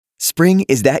Spring,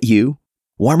 is that you?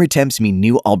 Warmer temps mean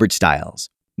new Allbirds styles.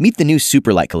 Meet the new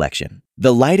Superlight collection,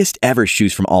 the lightest ever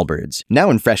shoes from Allbirds, now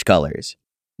in fresh colors.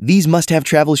 These must-have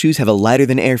travel shoes have a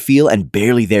lighter-than-air feel and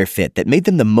barely-there fit that made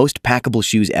them the most packable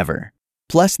shoes ever.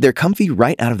 Plus, they're comfy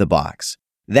right out of the box.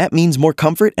 That means more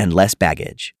comfort and less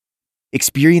baggage.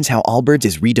 Experience how Allbirds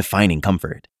is redefining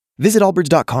comfort. Visit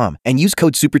allbirds.com and use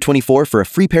code SUPER24 for a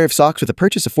free pair of socks with a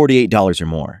purchase of $48 or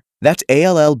more. That's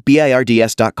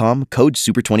ALLBIRDS.com, code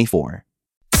SUPER24.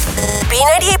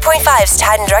 B98.5's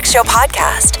Tad and Drex Show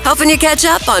podcast, helping you catch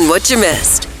up on what you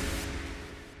missed.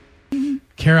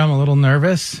 Kara, I'm a little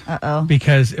nervous.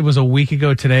 Because it was a week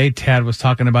ago today, Tad was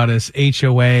talking about his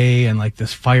HOA and like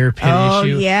this fire pit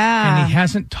issue. Yeah. And he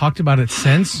hasn't talked about it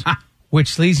since,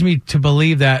 which leads me to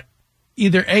believe that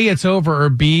either A, it's over, or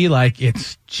B, like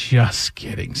it's just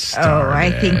getting started.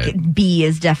 I think B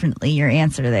is definitely your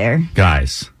answer there.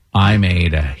 Guys, I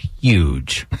made a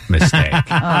huge mistake.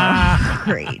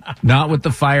 Great. Not with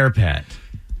the fire pit.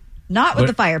 Not with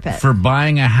the fire pit. For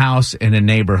buying a house in a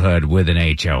neighborhood with an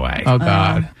HOA. Oh,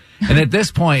 God. And at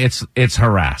this point, it's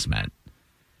harassment.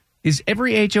 Is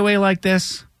every HOA like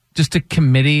this? Just a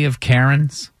committee of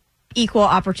Karens? Equal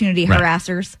opportunity Right.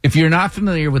 harassers. If you're not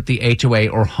familiar with the HOA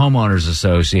or Homeowners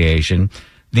Association,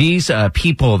 these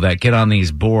people that get on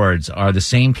these boards are the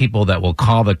same people that will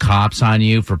call the cops on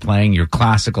you for playing your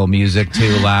classical music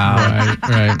too loud.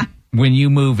 Right. When you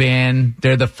move in,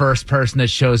 they're the first person that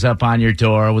shows up on your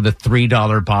door with a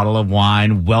 $3 bottle of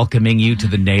wine, welcoming you to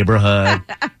the neighborhood.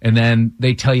 And then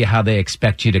they tell you how they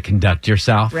expect you to conduct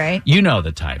yourself. Right. You know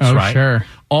the types, Oh, right? sure.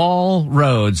 All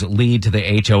roads lead to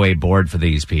the HOA board for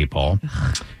these people.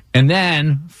 And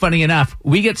then, funny enough,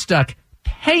 we get stuck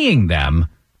paying them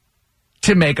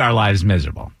to make our lives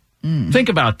miserable. Think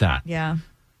about that. Yeah.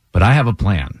 But I have a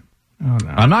plan. Oh, no.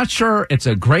 I'm not sure it's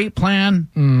a great plan,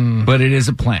 but it is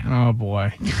a plan. Oh,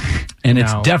 boy. And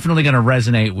it's No. definitely going to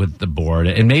resonate with the board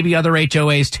and maybe other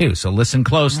HOAs too. So listen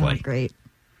closely. Great.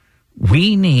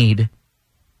 We need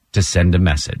to send a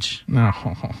message. No.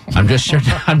 I'm not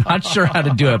sure how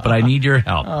to do it, but I need your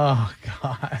help. Oh,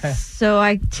 God. So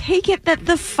I take it that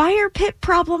the fire pit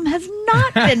problem has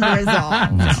not been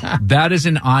resolved. That is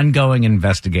an ongoing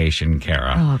investigation,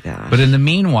 Kara. Oh, gosh. But in the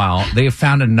meanwhile, they have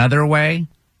found another way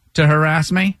to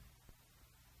harass me.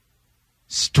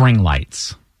 String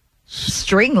lights.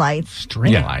 String lights.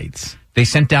 String Yeah. lights. They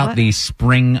sent out the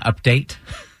spring update,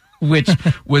 which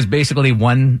was basically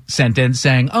one sentence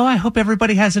saying, "Oh, I hope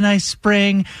everybody has a nice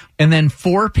spring." And then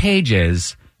 4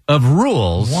 pages of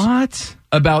rules What?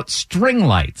 about string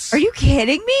lights. Are you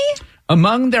kidding me?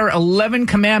 Among their 11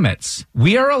 commandments,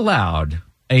 we are allowed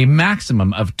a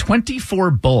maximum of 24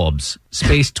 bulbs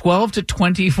spaced 12 to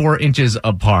 24 inches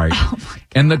apart. Oh my God.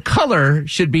 And the color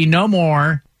should be no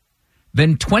more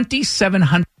than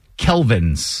 2,700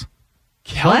 kelvins.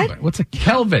 Kelvin. What's a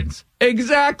Kelvins.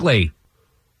 Exactly.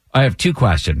 I have 2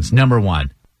 questions. Number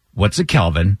 1, what's a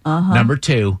Kelvin? Number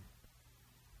 2,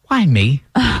 why me?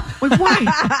 Wait,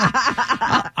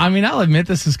 why? I mean, I'll admit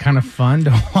this is kind of fun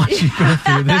to watch you go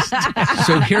through this.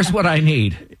 So here's what I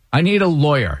need. I need a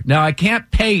lawyer. Now, I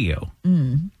can't pay you,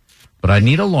 but I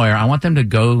need a lawyer. I want them to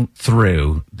go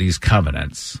through these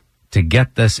covenants to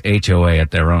get this HOA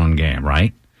at their own game,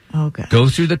 right? Oh, God. Go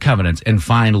through the covenants and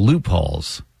find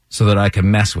loopholes so that I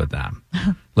can mess with them.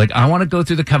 Like, I want to go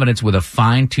through the covenants with a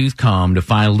fine-tooth comb to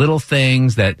find little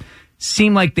things that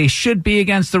seem like they should be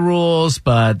against the rules,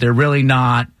 but they're really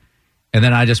not. And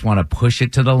then I just want to push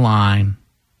it to the line.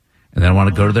 And then I want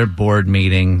to go to their board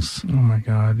meetings. Oh, my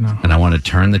God, no. And I want to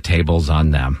turn the tables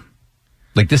on them.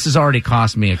 Like, this has already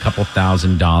cost me a couple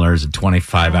 $1,000s and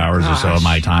 25 hours or so of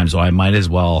my time, so I might as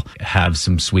well have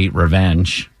some sweet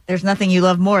revenge. There's nothing you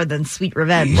love more than sweet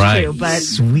revenge, Right. too. But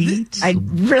Sweet. I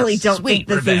really don't Sweet think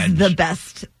this revenge. is the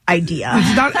best idea.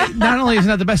 It's not only is it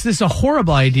not the best, this is a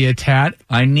horrible idea, Tad.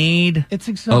 I need It's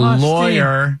a exhausting.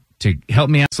 lawyer to help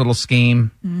me out with this little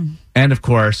scheme. And, of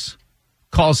course,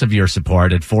 calls of your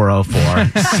support at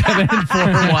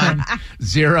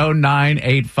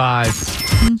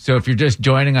 404-741-0985. So if you're just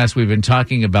joining us, we've been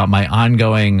talking about my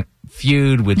ongoing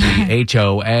feud with the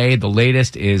HOA. The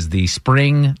latest is the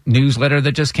spring newsletter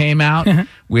that just came out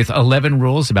with 11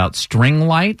 rules about string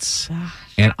lights.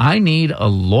 And I need a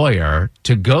lawyer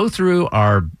to go through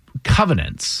our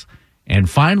covenants and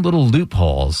find little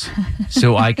loopholes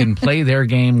so I can play their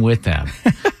game with them.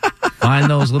 Find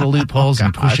those little loopholes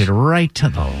and push it right to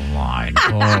the line.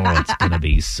 Oh, it's going to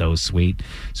be so sweet.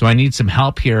 So I need some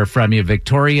help here from you,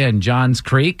 Victoria and Johns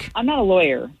Creek. I'm not a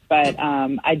lawyer, but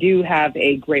I do have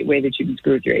a great way that you can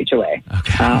screw with your HOA.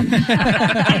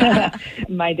 Okay.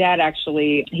 My dad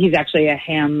he's actually a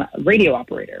ham radio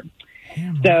operator.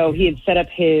 So he had set up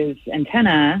his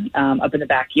antenna up in the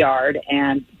backyard,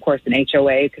 and of course an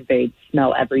HOA, because they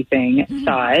smell everything,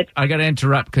 saw it. I got to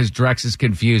interrupt because Drex is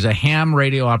confused. A ham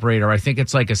radio operator, I think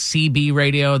it's like a CB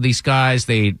radio. These guys,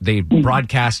 they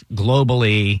broadcast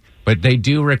globally, but they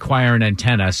do require an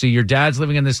antenna. So your dad's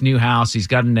living in this new house. He's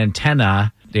got an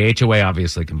antenna. The HOA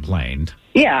obviously complained.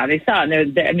 Yeah, they saw it.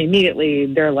 And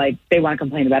immediately they're like, they want to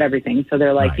complain about everything. So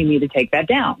they're like, Right. You need to take that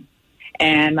down.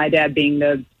 And my dad, being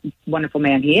the wonderful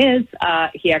man he is,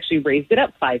 he actually raised it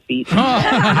up 5 feet. All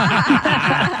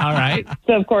right.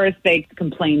 So, of course, they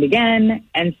complained again,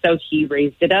 and so he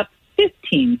raised it up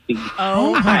 15 feet.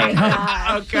 Oh, my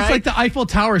God. Okay. It's like the Eiffel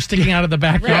Tower sticking out of the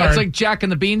Yeah, backyard. it's like Jack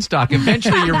and the Beanstalk.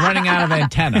 Eventually, you're running out of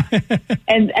antenna.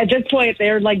 And at this point, they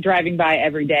were, like, driving by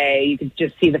every day. You could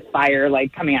just see the fire,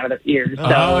 like, coming out of their ears. So,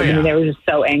 I mean, they were just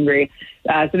so angry.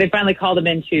 So they finally called him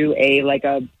into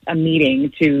a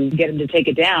meeting to get him to take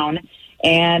it down.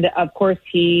 And, of course,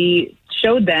 he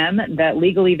showed them that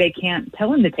legally they can't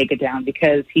tell him to take it down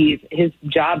because his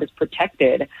job is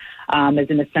protected as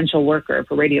an essential worker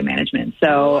for radio management.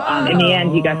 So in the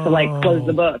end, he got to close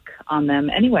the book on them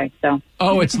anyway. So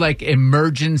It's like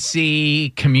emergency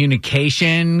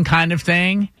communication kind of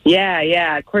thing?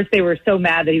 yeah. Of course, they were so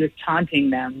mad that he was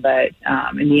taunting them, but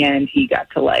in the end, he got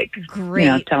to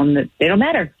Great. tell them that they don't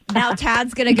matter. Now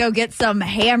Tad's going to go get some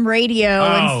ham radio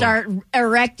and start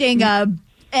erecting a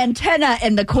antenna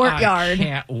in the courtyard.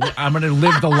 I'm going to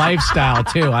live the lifestyle,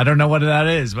 too. I don't know what that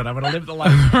is, but I'm going to live the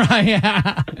lifestyle. Right,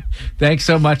 yeah. Thanks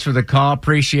so much for the call.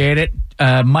 Appreciate it.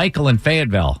 Michael in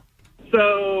Fayetteville.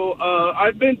 So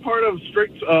I've been part of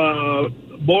strict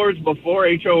boards before,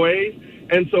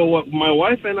 HOAs, and so what my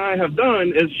wife and I have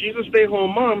done is she's a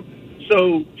stay-home mom,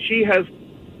 so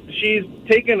she's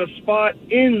taken a spot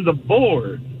in the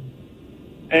board.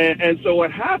 And so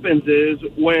what happens is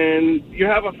when you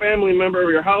have a family member of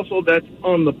your household that's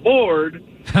on the board,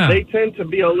 they tend to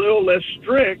be a little less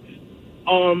strict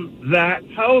on that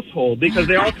household because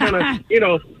they all kind of,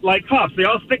 like cops, they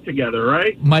all stick together,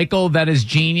 right? Michael, that is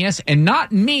genius. And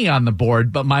not me on the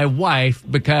board, but my wife,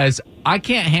 because I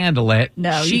can't handle it.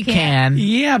 No, she you can't. can.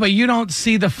 Yeah, but you don't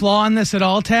see the flaw in this at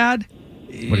all, Tad?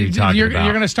 What are you talking about?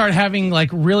 You're going to start having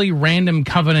really random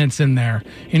covenants in there.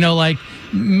 Like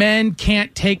men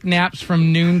can't take naps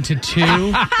from noon to 2 in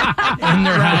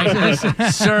their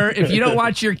houses. Sir, if you don't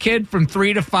watch your kid from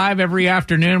 3 to 5 every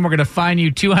afternoon, we're going to fine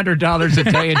you $200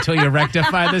 a day until you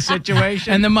rectify the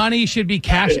situation. And the money should be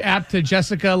cash app to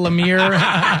Jessica Lemire.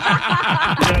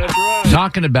 That's right.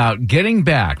 Talking about getting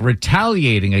back,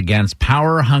 retaliating against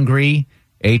power-hungry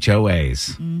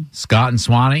HOAs. Scott and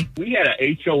Swanee. We had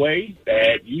a HOA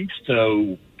that used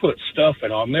to put stuff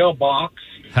in our mailbox.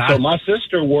 So my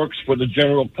sister works for the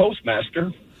general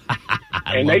postmaster,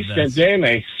 and they sent in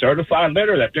a certified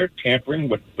letter that they're tampering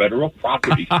with federal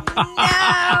property. No!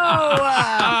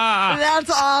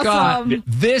 That's awesome. Scott,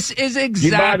 this is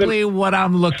exactly what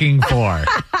I'm looking for.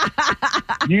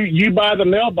 You buy the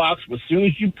mailbox, but as soon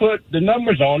as you put the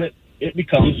numbers on it, it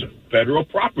becomes federal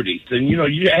property. And,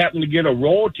 you happen to get a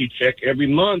royalty check every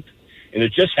month, and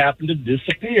it just happened to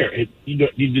disappear. You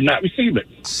did not receive it.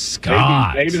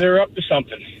 Scott. Maybe they're up to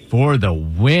something. For the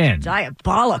win.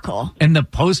 Diabolical. And the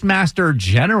Postmaster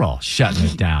General shutting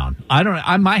it down.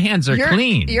 My hands are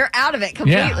clean. You're out of it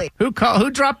completely. Yeah. Who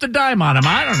dropped the dime on him?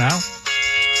 I don't know.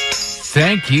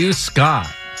 Thank you, Scott.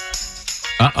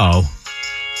 Uh-oh.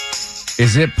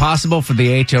 Is it possible for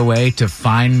the HOA to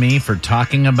fine me for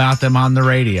talking about them on the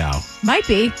radio? Might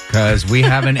be. Because we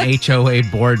have an HOA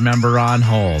board member on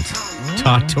hold.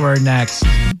 Talk to her next.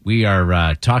 We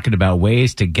are talking about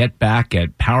ways to get back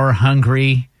at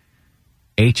power-hungry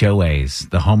HOAs,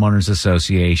 the Homeowners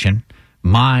Association.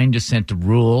 Mine just sent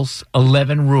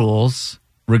 11 rules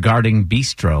regarding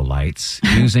bistro lights,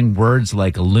 using words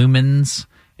like lumens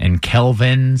and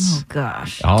kelvins. Oh,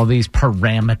 gosh. All these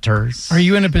parameters. Are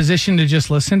you in a position to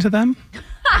just listen to them?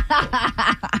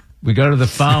 We go to the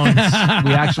phones.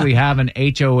 We actually have an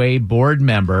HOA board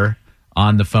member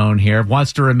on the phone here.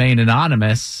 Wants to remain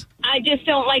anonymous. I just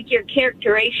don't like your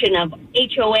characterization of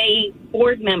HOA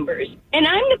board members. And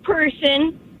I'm the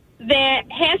person that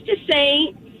has to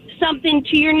say something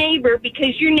to your neighbor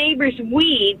because your neighbor's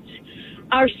weeds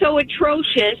are so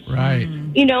atrocious. Right.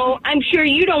 I'm sure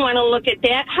you don't want to look at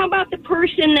that. How about the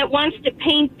person that wants to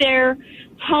paint their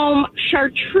home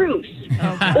chartreuse? Or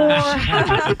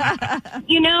how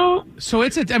about, So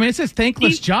it's a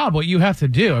thankless job, what you have to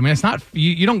do. I mean, it's not,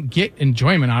 you don't get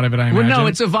enjoyment out of it, I imagine. Well, no,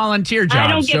 it's a volunteer job.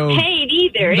 I don't get paid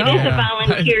either. No. It is a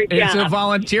volunteer job. It's a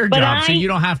volunteer But job, so you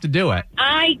don't have to do it.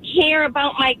 I care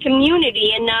about my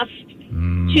community enough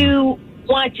to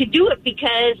want to do it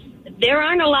because there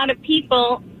aren't a lot of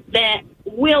people that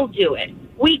will do it.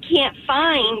 We can't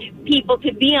find people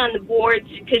to be on the boards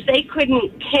because they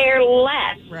couldn't care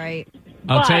less. Right.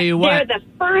 I'll tell you what. They're the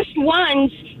first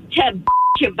ones to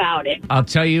bitch about it. I'll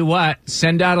tell you what.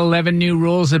 Send out 11 new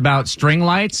rules about string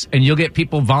lights, and you'll get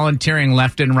people volunteering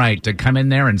left and right to come in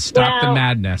there and stop the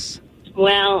madness.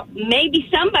 Well, maybe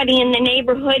somebody in the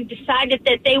neighborhood decided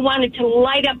that they wanted to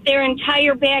light up their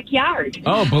entire backyard.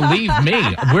 Oh, believe me,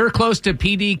 we're close to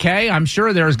PDK. I'm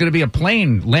sure there's going to be a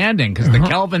plane landing because the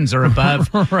Kelvins are above.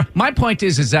 My point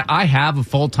is that I have a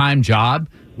full-time job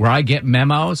where I get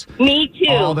memos. Me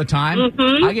too. All the time.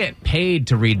 Mm-hmm. I get paid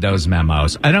to read those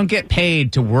memos. I don't get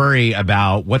paid to worry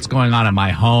about what's going on in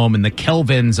my home and the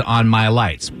Kelvins on my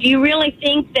lights. Do you really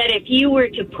think that if you were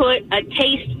to put a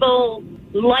tasteful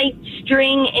light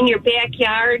string in your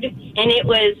backyard and it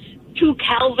was 2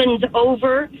 Kelvins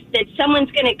over, that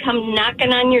someone's going to come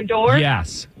knocking on your door?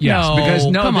 Yes, No, because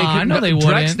they Drex,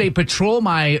 wouldn't. they patrol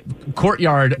my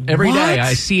courtyard every day.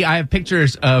 I have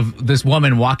pictures of this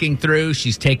woman walking through.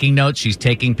 She's taking notes. She's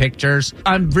taking pictures.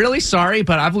 I'm really sorry,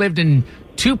 but I've lived in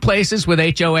 2 places with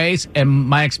HOAs, and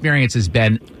my experience has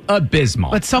been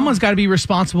abysmal. But someone's got to be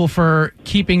responsible for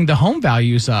keeping the home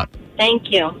values up.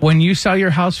 Thank you. When you sell your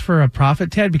house for a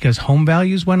profit, Ted, because home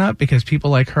values went up, because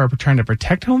people like her are trying to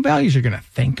protect home values, you're going to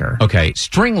thank her. Okay,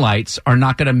 string lights are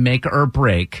not going to make or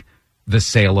break the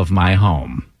sale of my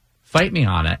home. Fight me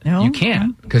on it. No. You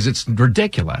can't, because it's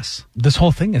ridiculous. This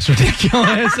whole thing is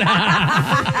ridiculous.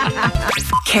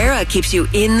 Kara keeps you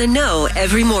in the know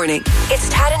every morning. It's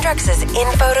Tad and Drex's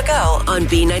Info to Go on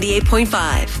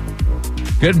B98.5.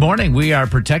 Good morning. We are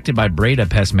protected by Breda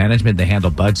Pest Management. They handle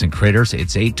bugs and critters.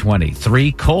 It's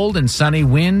 8:23. Cold and sunny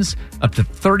winds up to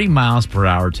 30 miles per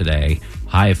hour today.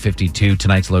 High of 52.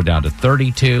 Tonight's low down to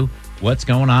 32. What's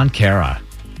going on, Kara?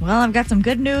 Well, I've got some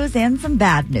good news and some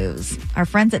bad news. Our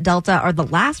friends at Delta are the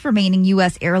last remaining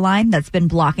U.S. airline that's been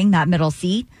blocking that middle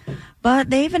seat. But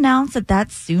they've announced that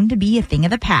that's soon to be a thing of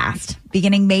the past.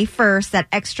 Beginning May 1st, that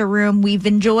extra room we've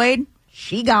enjoyed,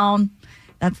 she gone.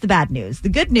 That's the bad news. The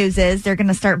good news is they're going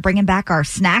to start bringing back our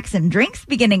snacks and drinks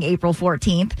beginning April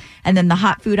 14th. And then the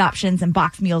hot food options and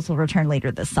box meals will return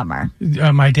later this summer.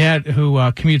 My dad, who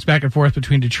commutes back and forth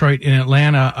between Detroit and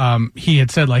Atlanta, he had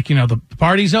said, the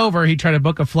party's over. He tried to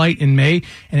book a flight in May,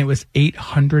 and it was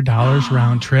 $800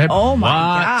 round trip. Oh, my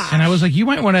gosh. And I was like, you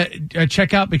might want to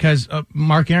check out, because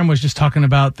Mark Aaron was just talking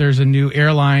about there's a new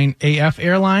airline, AF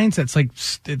Airlines. It's like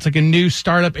a new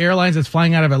startup airlines that's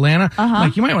flying out of Atlanta.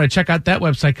 Like, you might want to check out that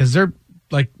website, because they're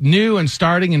new and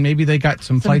starting, and maybe they got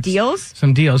some flights.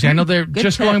 Some deals. Yeah, I know they're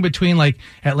just going between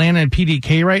Atlanta and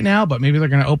PDK right now, but maybe they're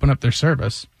going to open up their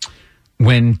service.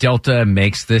 When Delta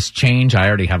makes this change, I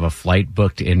already have a flight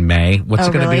booked in May. What's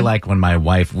it going to be like when my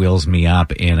wife wheels me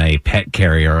up in a pet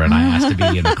carrier and I have to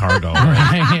be in the cargo?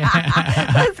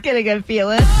 That's getting a good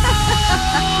feeling.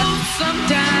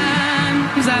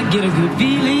 Sometimes I get a good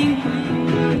feeling.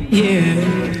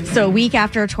 Yeah. So a week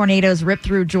after tornadoes ripped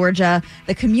through Georgia,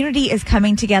 the community is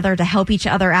coming together to help each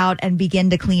other out and begin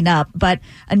to clean up. But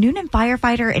a Noonan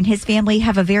firefighter and his family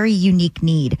have a very unique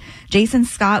need. Jason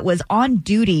Scott was on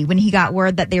duty when he got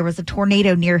word that there was a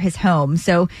tornado near his home.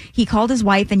 So he called his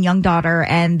wife and young daughter,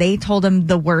 and they told him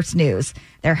the worst news.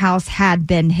 Their house had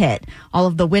been hit. All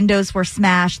of the windows were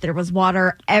smashed. There was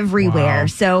water everywhere. Wow.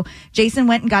 So Jason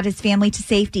went and got his family to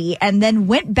safety and then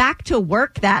went back to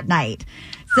work that night.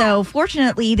 So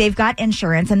fortunately, they've got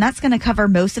insurance, and that's going to cover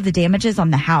most of the damages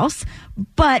on the house.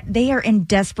 But they are in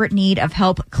desperate need of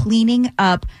help cleaning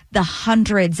up the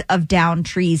hundreds of downed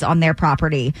trees on their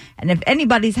property. And if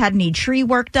anybody's had any tree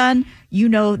work done, you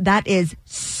know that is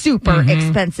super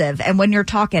expensive. And when you're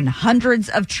talking hundreds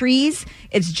of trees,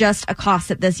 it's just a cost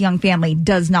that this young family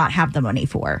does not have the money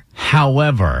for.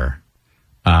 However,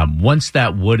 once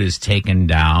that wood is taken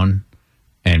down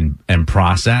and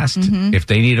processed, if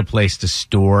they need a place to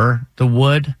store the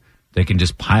wood, they can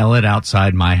just pile it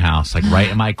outside my house, right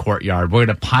in my courtyard. We're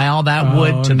going to pile that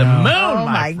wood to the moon,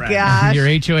 my friend. Gosh. Your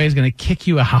HOA is going to kick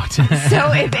you out.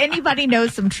 So if anybody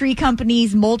knows some tree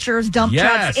companies, mulchers, dump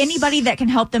trucks, anybody that can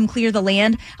help them clear the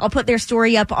land, I'll put their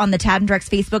story up on the Tad and Drex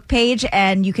Facebook page,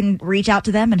 and you can reach out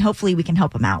to them, and hopefully we can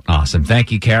help them out. Awesome. Thank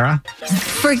you, Kara.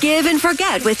 Forgive and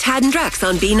forget with Tad and Drex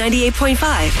on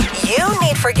B98.5. You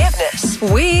need forgiveness.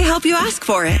 We help you ask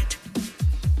for it.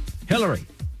 Hillary.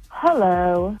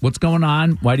 Hello. What's going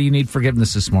on? Why do you need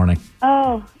forgiveness this morning?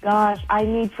 Oh, gosh. I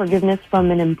need forgiveness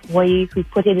from an employee who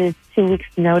put in his 2 weeks'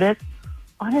 notice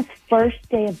on his first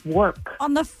day of work.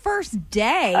 On the first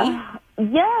day?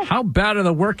 Yes. How bad are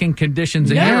the working conditions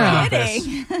in your office?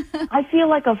 I feel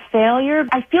like a failure.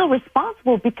 I feel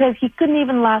responsible because he couldn't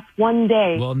even last one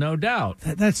day. Well, no doubt.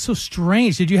 That's so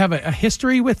strange. Did you have a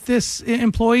history with this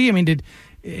employee? I mean, did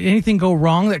anything go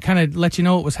wrong that kind of let you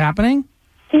know what was happening?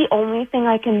 The only thing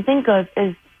I can think of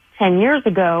is 10 years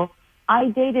ago, I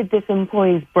dated this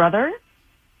employee's brother,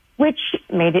 which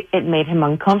made him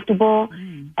uncomfortable.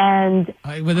 And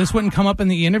well, this wouldn't come up in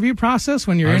the interview process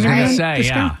when you're I was interviewing going to say, this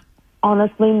yeah. guy?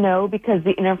 honestly, no, because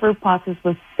the interview process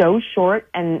was so short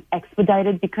and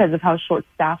expedited because of how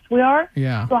short-staffed we are.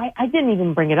 Yeah. So I didn't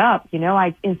even bring it up. You know,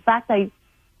 in fact, I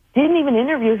didn't even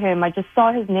interview him. I just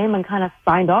saw his name and kind of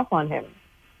signed off on him.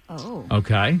 Oh.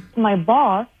 Okay. My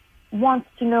boss wants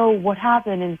to know what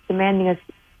happened and is demanding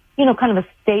kind of a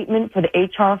statement for the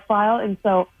HR file. And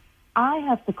so I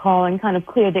have to call and kind of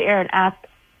clear the air and ask,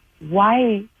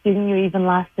 why didn't you even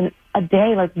last a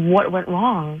day? Like, what went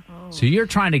wrong? So you're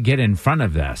trying to get in front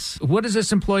of this. What is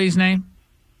this employee's name?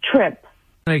 Trip.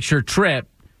 Make sure Trip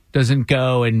doesn't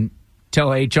go and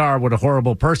tell HR what a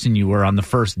horrible person you were on the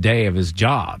first day of his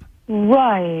job.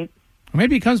 Right. Or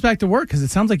maybe he comes back to work because it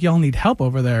sounds like y'all need help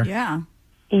over there. Yeah.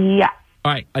 Yeah.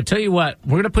 All right. I tell you what,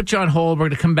 we're going to put you on hold. We're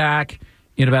going to come back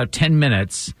in about 10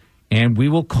 minutes, and we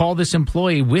will call this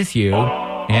employee with you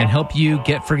and help you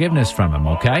get forgiveness from him,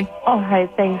 okay? All right.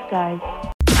 Thanks, guys.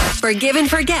 Forgive and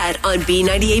Forget on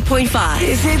B98.5.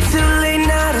 Is it too late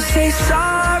now to say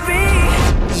sorry?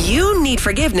 You need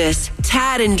forgiveness.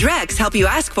 Tad and Drex help you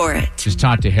ask for it. Just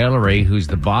talked to Hillary, who's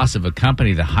the boss of a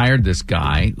company that hired this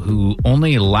guy who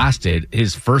only lasted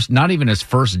not even his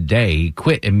first day. He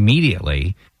quit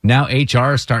immediately. Now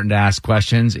HR is starting to ask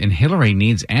questions, and Hillary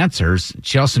needs answers.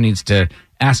 She also needs to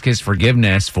ask his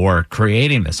forgiveness for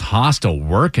creating this hostile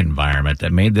work environment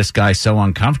that made this guy so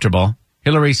uncomfortable.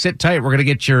 Hillary, sit tight. We're going to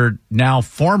get your now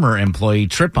former employee,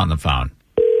 Trip, on the phone.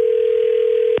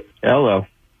 Hello.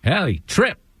 Hey,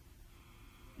 Trip.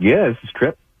 Yeah, this is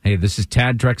Trip. Hey, this is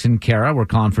Tad, Drex, and Kara. We're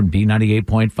calling from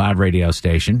B98.5 radio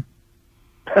station.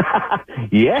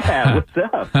 Yeah, what's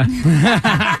up?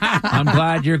 I'm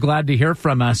glad you're glad to hear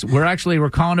from us. We're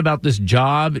calling about this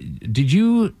job. Did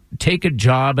you take a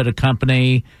job at a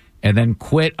company and then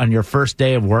quit on your first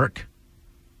day of work?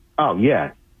 Oh,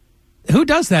 yeah. Who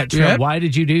does that, Trip? Yeah, why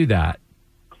did you do that?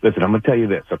 Listen, I'm going to tell you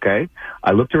this, okay?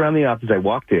 I looked around the office. I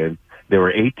walked in. There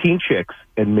were 18 chicks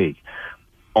and me.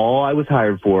 All I was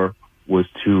hired for was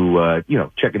to,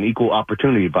 check an equal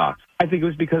opportunity box. I think it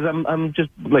was because I'm just,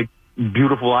 like,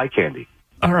 beautiful eye candy.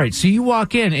 All right, so you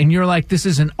walk in and you're like, this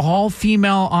is an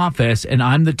all-female office and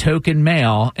I'm the token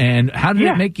male. And how did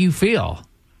it make you feel?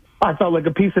 I felt like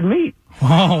a piece of meat.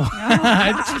 Oh,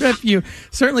 Trip, you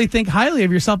certainly think highly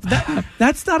of yourself.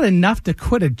 That's not enough to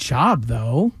quit a job,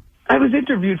 though. I was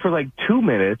interviewed for like 2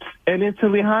 minutes and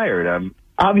instantly hired.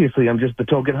 Obviously, I'm just the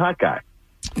token hot guy.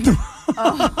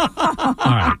 All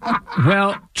right.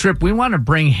 Well, Trip, we want to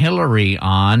bring Hillary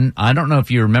on. I don't know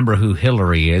if you remember who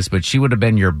Hillary is, but she would have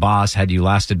been your boss had you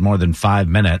lasted more than 5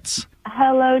 minutes.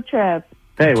 Hello, Trip.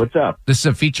 Hey, what's up? This is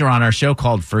a feature on our show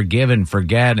called Forgive and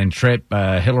Forget. And Trip,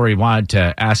 Hillary wanted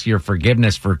to ask your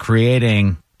forgiveness for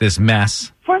creating this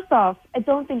mess. First off, I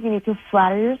don't think you need to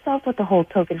flatter yourself with the whole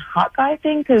token hot guy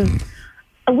thing, because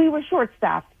we were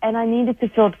short-staffed, and I needed to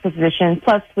fill the position.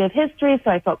 Plus, we have history, so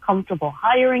I felt comfortable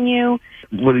hiring you.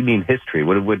 What do you mean history?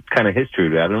 What kind of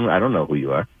history? I don't know who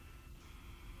you are.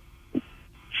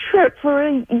 Trip,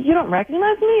 you don't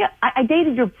recognize me? I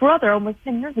dated your brother almost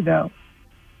 10 years ago.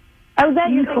 I was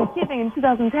at your Thanksgiving in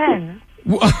 2010.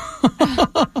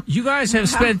 You guys have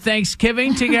spent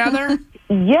Thanksgiving together?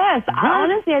 Yes.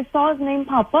 Honestly, I saw his name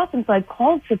pop up, and so I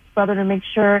called Trip's brother to make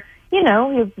sure, he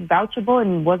was vouchable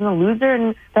and wasn't a loser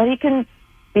and that he can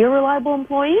be a reliable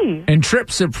employee. And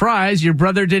Trip, surprise, your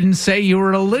brother didn't say you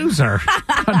were a loser.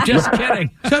 I'm just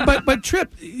kidding. So, but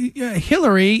Trip,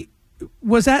 Hillary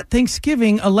was at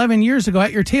Thanksgiving 11 years ago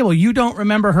at your table. You don't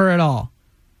remember her at all?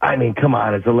 I mean, come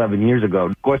on, it's 11 years ago.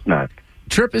 Of course not.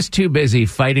 Trip is too busy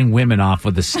fighting women off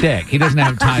with a stick. He doesn't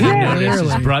have time to notice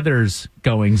his brother's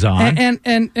goings on.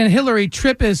 And Hillary,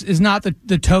 Trip is not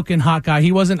the token hot guy.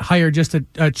 He wasn't hired just to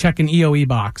check an EOE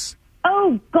box.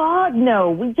 Oh, God, no.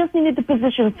 We just needed the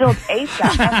position filled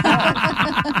ASAP.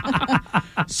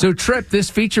 So, Trip, this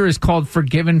feature is called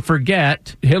Forgive and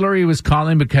Forget. Hillary was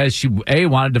calling because she, A,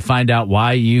 wanted to find out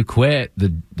why you quit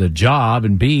the job,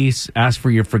 and B, asked for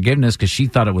your forgiveness because she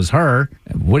thought it was her.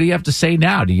 What do you have to say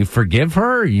now? Do you forgive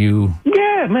her? Yeah,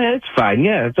 man, it's fine.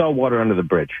 Yeah, it's all water under the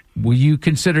bridge. Will you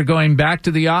consider going back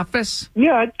to the office?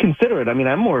 Yeah, I'd consider it. I mean,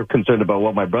 I'm more concerned about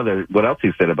what what else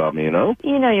he said about me, You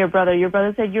know your brother. Your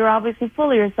brother said you're obviously full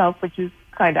of yourself, which is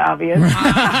kind of obvious.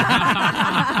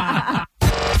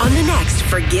 On the next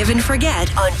Forgive and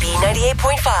Forget on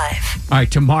B98.5. All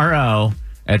right, tomorrow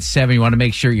at 7, you want to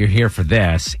make sure you're here for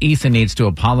this. Ethan needs to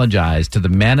apologize to the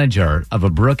manager of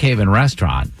a Brookhaven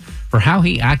restaurant for how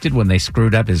he acted when they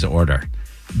screwed up his order.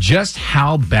 Just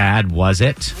how bad was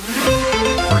it?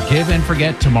 Forgive and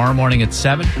Forget tomorrow morning at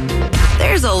 7.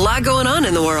 There's a lot going on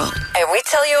in the world, and we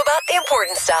tell you about the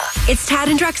important stuff. It's Tad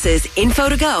and Drex's Info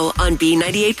to Go on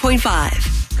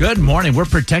B98.5. Good morning. We're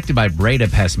protected by Breda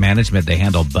Pest Management. They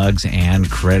handle bugs and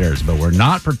critters, but we're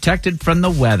not protected from the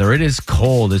weather. It is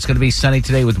cold. It's going to be sunny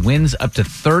today with winds up to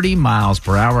 30 miles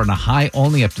per hour and a high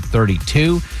only up to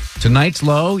 32. Tonight's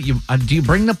low. Do you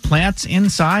bring the plants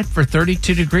inside for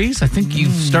 32 degrees? I think you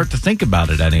start to think about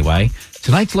it anyway.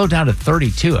 Tonight's low down to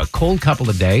 32. A cold couple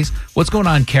of days. What's going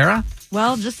on, Kara?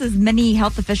 Well, just as many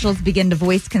health officials begin to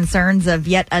voice concerns of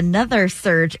yet another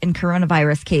surge in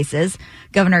coronavirus cases,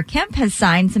 Governor Kemp has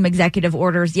signed some executive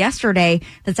orders yesterday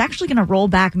that's actually going to roll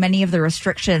back many of the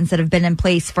restrictions that have been in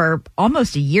place for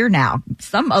almost a year now,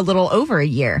 some a little over a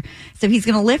year. So he's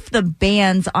going to lift the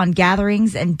bans on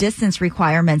gatherings and distance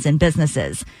requirements in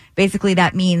businesses. Basically,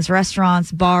 that means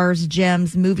restaurants, bars,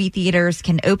 gyms, movie theaters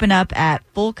can open up at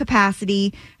full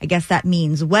capacity. I guess that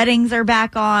means weddings are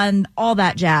back on, all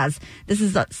that jazz. This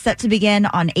is set to begin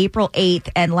on April 8th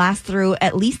and last through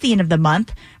at least the end of the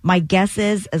month. My guess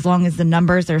is, as long as the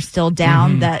numbers are still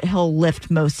down, that he'll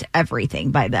lift most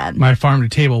everything by then. My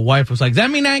farm-to-table wife was like, does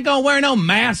that mean I ain't going to wear no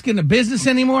mask in the business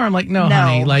anymore? I'm like, no,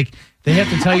 honey. Like, they have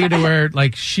to tell you to wear,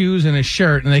 like, shoes and a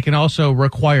shirt, and they can also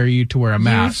require you to wear a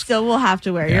mask. You still will have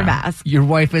to wear your mask. Your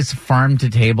wife is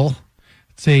farm-to-table?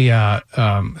 It's a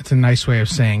nice way of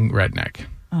saying redneck.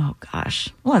 Oh, gosh.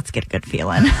 Well, let's get a good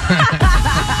feeling. Sometimes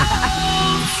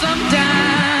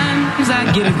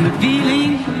I get a good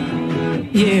feeling.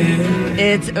 Yeah.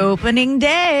 It's opening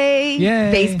day.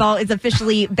 Yay. Baseball is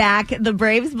officially back. The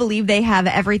Braves believe they have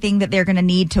everything that they're going to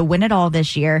need to win it all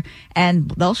this year. And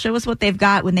they'll show us what they've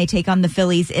got when they take on the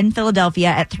Phillies in Philadelphia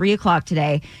at 3 o'clock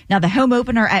today. Now, the home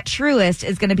opener at Truist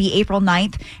is going to be April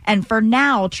 9th. And for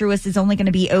now, Truist is only going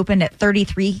to be open at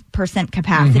 33%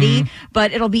 capacity.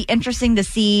 But it'll be interesting to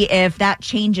see if that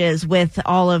changes with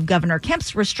all of Governor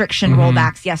Kemp's restriction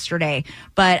rollbacks yesterday.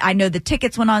 But I know the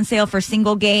tickets went on sale for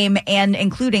single game and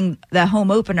including the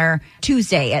home opener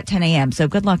Tuesday at 10 a.m. So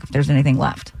good luck if there's anything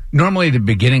left. Normally, at the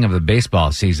beginning of the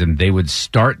baseball season, they would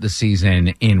start the season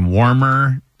in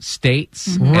warmer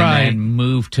states and then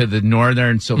move to the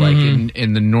northern. So, like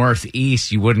in the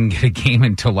Northeast, you wouldn't get a game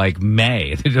until like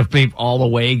May. They'll be all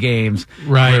away games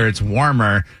where it's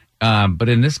warmer. But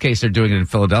in this case, they're doing it in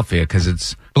Philadelphia because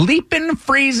it's bleeping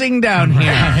freezing down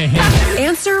here.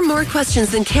 Answer more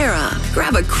questions than Kara.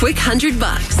 Grab a quick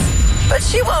 $100. But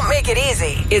she won't make it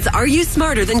easy. It's Are You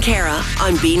Smarter Than Kara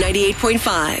on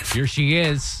B98.5. Here she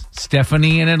is,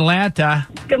 Stephanie in Atlanta.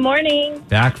 Good morning.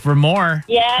 Back for more.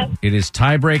 Yes. It is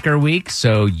tiebreaker week,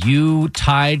 so you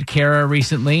tied Kara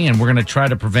recently, and we're going to try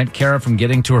to prevent Kara from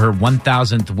getting to her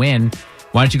 1,000th win.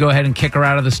 Why don't you go ahead and kick her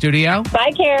out of the studio?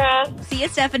 Bye, Kara. See you,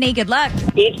 Stephanie. Good luck.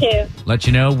 You too. Let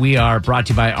you know we are brought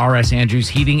to you by R.S. Andrews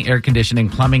Heating, Air Conditioning,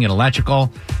 Plumbing, and Electrical.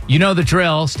 You know the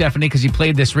drill, Stephanie, because you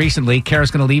played this recently.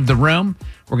 Kara's going to leave the room.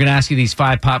 We're going to ask you these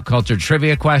 5 pop culture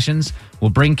trivia questions. We'll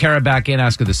bring Kara back in,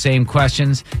 ask her the same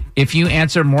questions. If you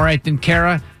answer more right than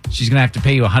Kara, she's going to have to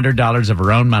pay you $100 of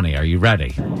her own money. Are you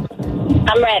ready?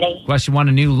 I'm ready. Question 1,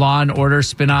 a new Law & Order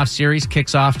spinoff series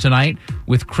kicks off tonight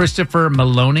with Christopher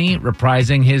Maloney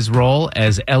reprising his role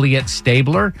as Elliot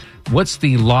Stabler. What's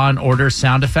the Law & Order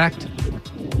sound effect?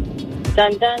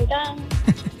 Dun, dun, dun.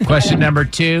 Question number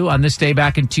 2, on this day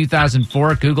back in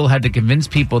 2004, Google had to convince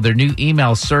people their new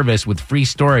email service with free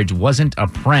storage wasn't a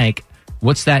prank.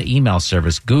 What's that email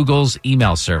service? Google's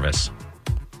email service.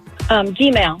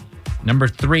 Gmail. Number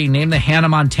 3, name the Hannah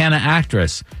Montana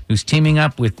actress who's teaming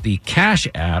up with the Cash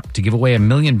App to give away $1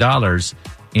 million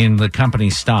in the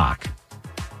company's stock.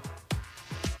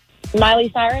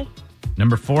 Miley Cyrus.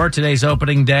 Number 4, today's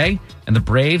opening day, and the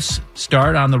Braves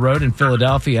start on the road in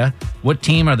Philadelphia. What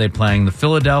team are they playing? The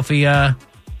Philadelphia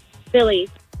Phillies.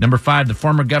 Number 5, the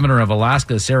former governor of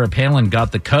Alaska, Sarah Palin,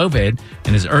 got the COVID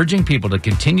and is urging people to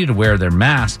continue to wear their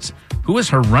masks. Who was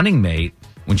her running mate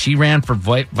when she ran for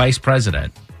vice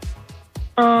president?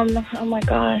 Oh my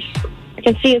gosh. I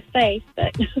can see his face,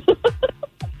 but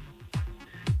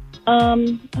oh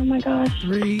my gosh.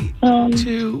 3,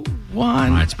 2,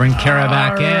 1. Let's bring Kara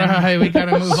back in. All right, we got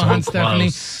to move on, So Stephanie.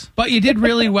 close. But you did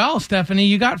really well, Stephanie.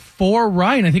 You got 4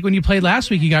 right. I think when you played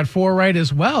last week, you got 4 right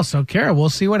as well. So, Kara, we'll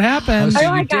see what happens. Oh,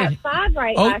 I got 5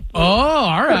 right last week.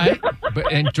 All right.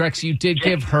 And Drex, you did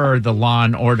give her the Law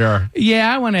 & Order.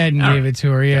 Yeah, I went ahead and gave it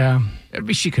to her, yeah. I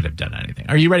mean, she could have done anything.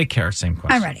 Are you ready, Kara? Same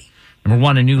question. I'm ready. Number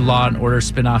 1, a new Law & Order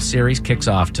spin-off series kicks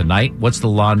off tonight. What's the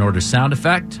Law & Order sound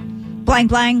effect? Blang,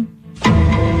 blang.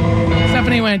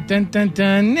 Stephanie went dun dun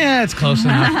dun. Yeah, it's close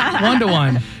enough.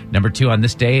 1-1. Number 2, on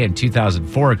this day in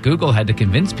 2004, Google had to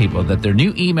convince people that their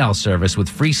new email service with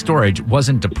free storage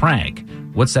wasn't a prank.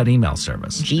 What's that email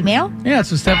service? Gmail? Yeah, that's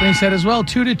what Stephanie said as well.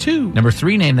 2-2. Number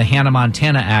 3, name the Hannah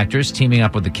Montana actress teaming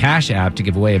up with the Cash App to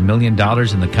give away $1 million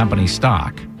in the company's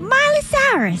stock. Miley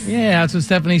Cyrus. Yeah, that's what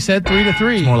Stephanie said.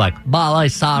 3-3. It's more like Miley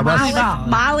Cyrus.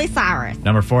 Miley Cyrus.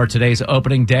 Number 4, today's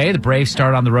opening day. The Braves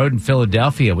start on the road in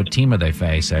Philadelphia. What team are they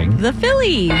facing? The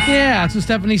Phillies. Yeah, that's what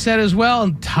Stephanie said as well,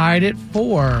 and tied at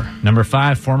 4. Number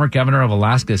 5, former governor of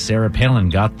Alaska, Sarah Palin,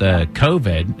 got the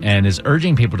COVID and is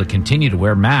urging people to continue to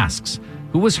wear masks.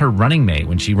 Who was her running mate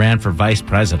when she ran for vice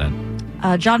president?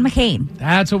 John McCain.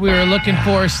 That's what we were looking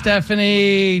for,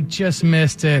 Stephanie. Just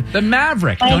missed it. The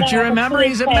Maverick. Don't you remember?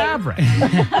 He's a Maverick.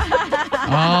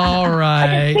 All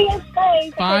right.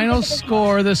 Final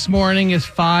score this morning is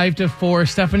 5-4.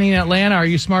 Stephanie in Atlanta, are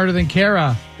you smarter than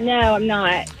Kara? No, I'm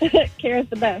not. Kara's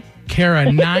the best.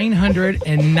 Kara,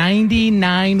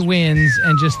 999 wins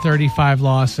and just 35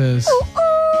 losses.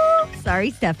 Sorry,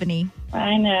 Stephanie.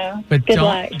 I know. But Good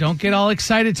luck. don't get all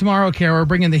excited tomorrow, Kara. We're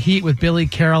bringing the heat with Billy,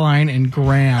 Caroline, and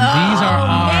Graham. These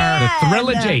are the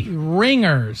Trilogy.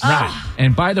 ringers. Right.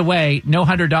 And by the way, no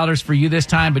 $100 for you this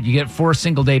time, but you get 4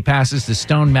 single-day passes to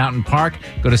Stone Mountain Park.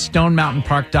 Go to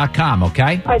stonemountainpark.com,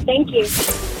 okay? All right, thank you.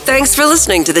 Thanks for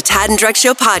listening to the Tad and Drex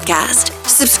Show podcast.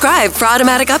 Subscribe for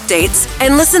automatic updates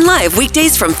and listen live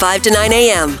weekdays from 5 to 9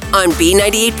 a.m. on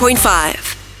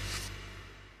B98.5.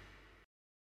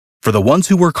 For the ones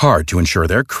who work hard to ensure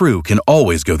their crew can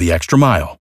always go the extra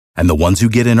mile, and the ones who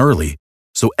get in early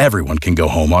so everyone can go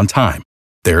home on time,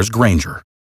 there's Grainger,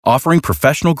 offering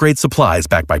professional-grade supplies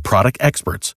backed by product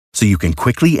experts so you can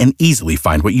quickly and easily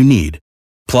find what you need.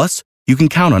 Plus, you can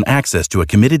count on access to a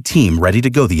committed team ready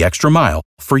to go the extra mile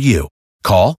for you.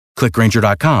 Call, click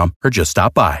Grainger.com, or just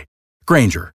stop by.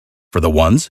 Grainger, for the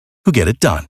ones who get it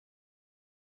done.